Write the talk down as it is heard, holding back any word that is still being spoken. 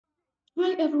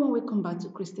Hi everyone, welcome back to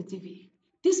Christy TV.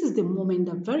 This is the moment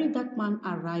that Very Dark Man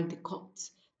arrived the court.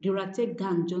 The Ratel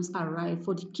gang just arrived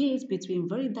for the case between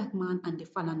Very Dark Man and the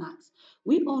Falana'S.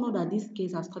 We all know that this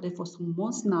case has started for some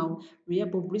months now, where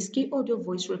Bobrisky audio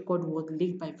voice record was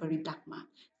leaked by Very Dark Man.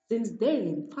 Since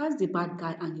then, Faz the bad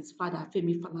guy and his father,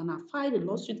 Femi Falana, filed a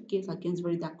lawsuit case against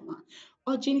Very Dark Man,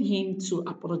 urging him to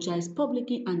apologize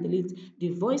publicly and delete the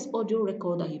voice audio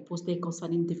record that he posted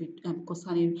concerning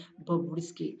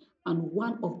Bobrisky and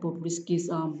one of Bobrisky's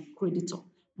creditor,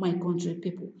 my country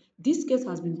people. This case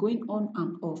has been going on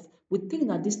and off. We think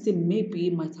that this thing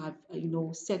maybe might have,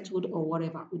 settled or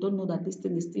whatever. We don't know that this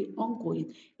thing is still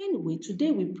ongoing. Anyway, today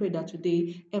we pray that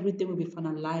today everything will be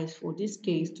finalized for this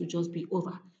case to just be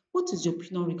over. What is your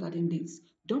opinion regarding this?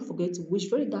 Don't forget to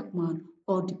wish Very Dark Man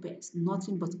all the best,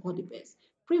 nothing but all the best.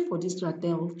 Pray for this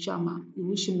Ratel chairman. We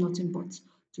wish him nothing but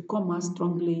to come out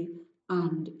strongly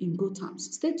and in good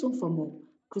terms. Stay tuned for more.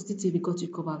 Christy TV got you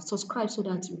covered. Subscribe so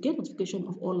that you get notification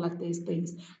of all latest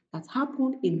things that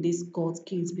happened in this court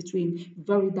case between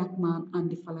Very Dark Man and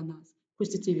the Falana'S.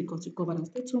 Christy TV got you covered and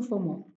stay tuned for more.